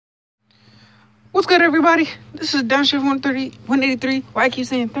What's good, everybody? This is Downshift 183. Why I keep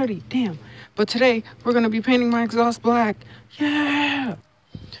saying 30? Damn. But today, we're going to be painting my exhaust black. Yeah!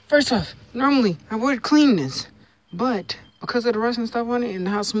 First off, normally, I would clean this. But, because of the rust and stuff on it and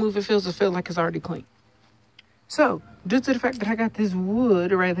how smooth it feels like it's already clean. So, due to the fact that I got this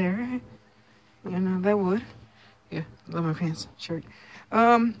wood right there, you know, that wood. Yeah, love my pants, shirt.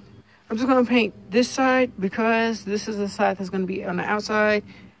 I'm just going to paint this side because this is the side that's going to be on the outside.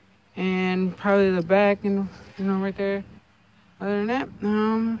 And probably the back, you know, right there. Other than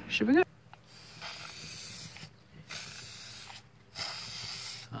that, should be good.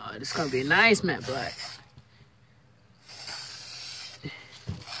 Oh, this is gonna be a nice matte black.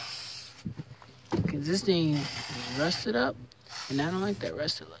 Cause this thing is rusted up, and I don't like that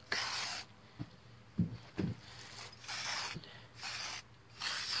rusted look.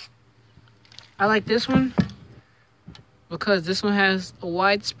 I like this one because this one has a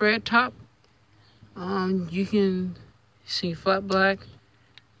widespread top. You can see flat black,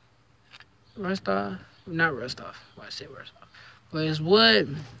 rust off, not rust off, why I say rust off, but it's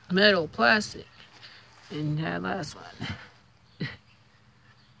wood, metal, plastic, and that last one.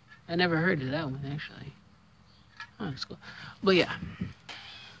 I never heard of that one, actually. Oh, that's cool. But yeah,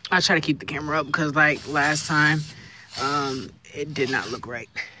 I try to keep the camera up because like last time, it did not look right.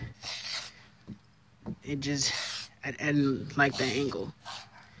 It just, I didn't like the angle.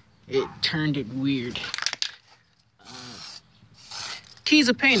 It turned it weird. Keys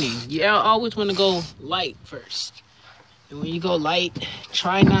of painting. You always want to go light first. And when you go light,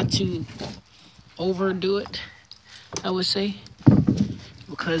 try not to overdo it, I would say.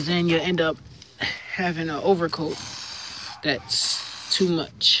 Because then you end up having an overcoat that's too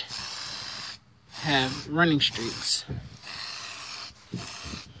much. Have running streaks.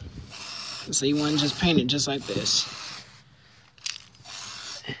 So you want to just paint it just like this.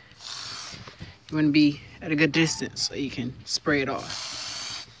 You want to be at a good distance so you can spray it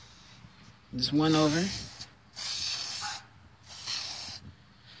off. Just one over.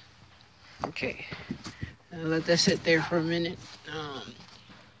 Okay. Now let that sit there for a minute.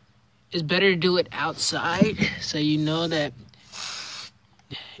 It's better to do it outside so you know that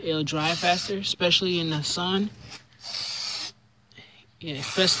it'll dry faster, especially in the sun. Yeah,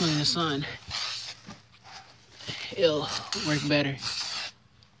 especially in the sun. It'll work better.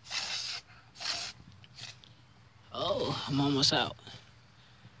 Oh, I'm almost out.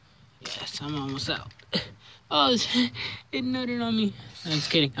 Yes, I'm almost out. Oh, it nutted on me. I'm just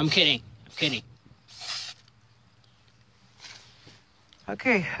kidding. I'm kidding.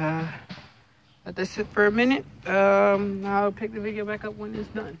 Okay, let that sit for a minute. I'll pick the video back up when it's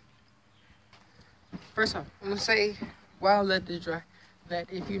done. First off, I'm gonna say, while I let this dry, that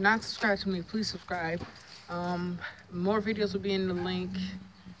if you're not subscribed to me, please subscribe. More videos will be in the link.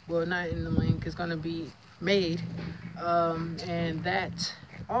 Well, not in the link. It's gonna be made. And that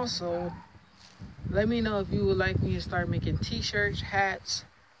also, let me know if you would like me to start making t-shirts, hats,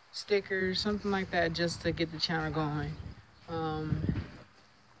 stickers, something like that, just to get the channel going.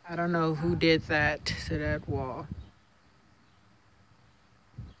 I don't know who did that to that wall.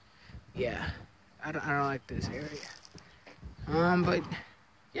 Yeah, I don't like this area. But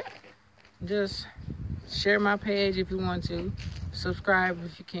yeah, just share my page if you want to, subscribe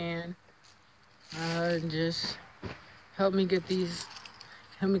if you can, and just help me get these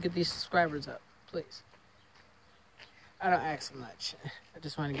subscribers up, please. I don't ask so much. I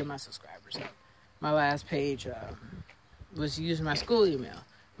just want to get my subscribers up. My last page was using my school email.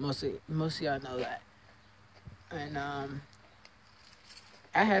 Most of y'all know that. And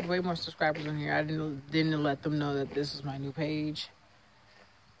I had way more subscribers on here. I didn't let them know that this is my new page.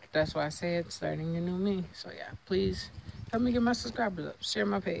 That's why I said starting a new me. So yeah, please help me get my subscribers up. Share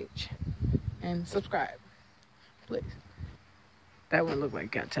my page and subscribe, please. That one looked like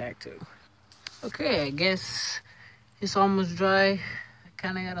it got tagged too. Okay, I guess it's almost dry. I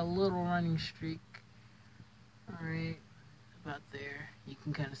kind of got a little running streak. All right, about there. You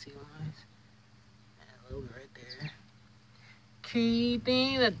can kind of see lines. And a little bit right there. Key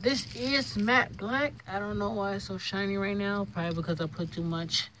thing that this is matte black. I don't know why it's so shiny right now. Probably because I put too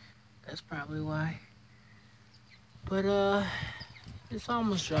much. That's probably why. But it's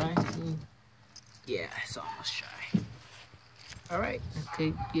almost dry. Yeah, it's almost dry. All right,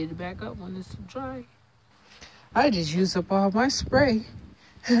 okay, get it back up when it's dry. I just used up all my spray.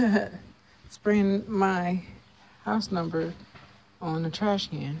 Spraying my house number on the trash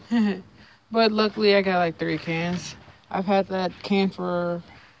can. But luckily I got like 3 cans. I've had that can for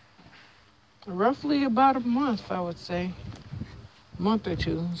roughly about a month, I would say. A month or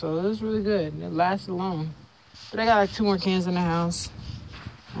 2, so it was really good. It lasted long. But I got like 2 more cans in the house.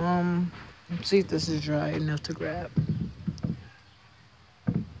 Let's see if this is dry enough to grab.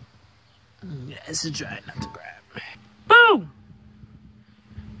 Yeah, this is dry enough to grab. Boom!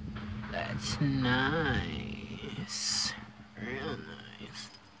 That's nice. Real nice.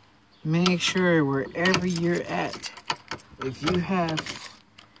 Make sure wherever you're at, if you have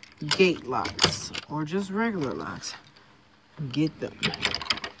gate locks or just regular locks, get them.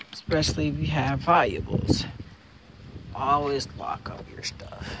 Especially if you have valuables. Always lock up your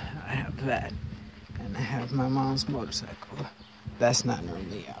stuff. I have that. And I have my mom's motorcycle. That's not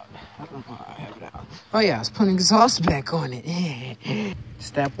normally out. I don't know why I have it out. Oh yeah, I was putting exhaust back on it.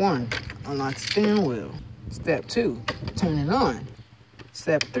 Step 1, unlock the steering wheel. Step 2, turn it on.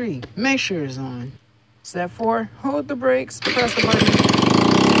 Step 3, make sure it's on. Step 4, hold the brakes, press the button.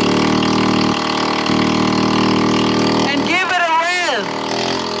 And give it a rev.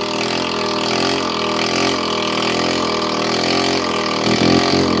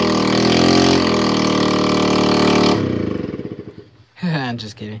 I'm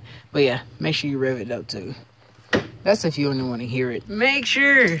just kidding. But yeah, make sure you rev it up too. That's if you only want to hear it. Make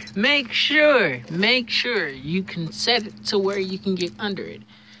sure you can set it to where you can get under it.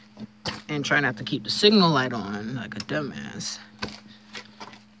 And try not to keep the signal light on like a dumbass.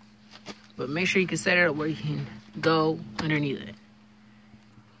 But make sure you can set it up where you can go underneath it.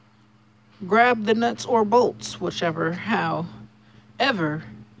 Grab the nuts or bolts, however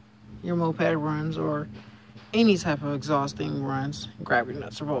your moped runs or any type of exhausting runs. Grab your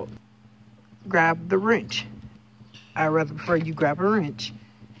nuts or bolt. Grab the wrench. I rather prefer you grab a wrench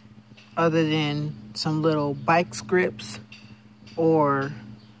other than some little bike grips or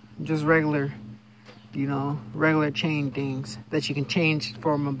just regular chain things that you can change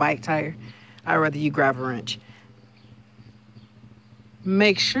from a bike tire. I'd rather you grab a wrench.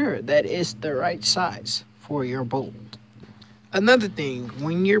 Make sure that it's the right size for your bolt. Another thing,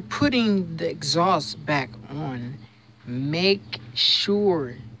 when you're putting the exhaust back on, make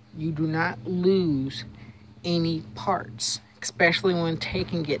sure you do not lose any parts, especially when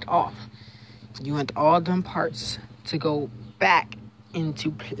taking it off. You want all them parts to go back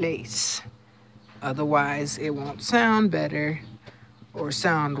into place. Otherwise, it won't sound better or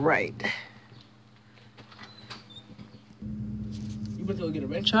sound right. You better go get a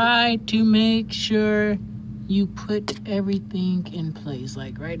wrench. Try to make sure you put everything in place.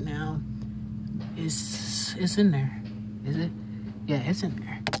 Like right now, it's in there. Is it? Yeah, it's in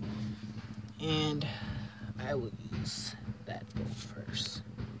there. And I will use that bolt first.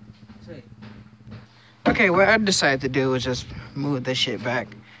 Okay, what I decided to do was just move this shit back.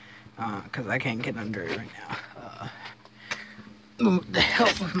 Because I can't get under it right now. With the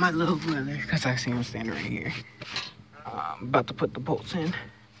help of my little brother, because I see him standing right here. I'm about to put the bolts in.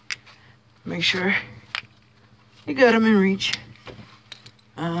 Make sure you got them in reach.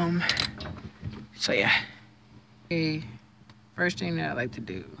 So yeah. Okay, first thing that I like to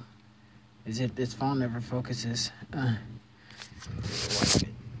do is if this phone ever focuses, let's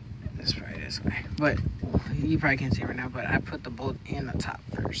try this way. But you probably can't see right now, but I put the bolt in the top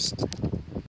first.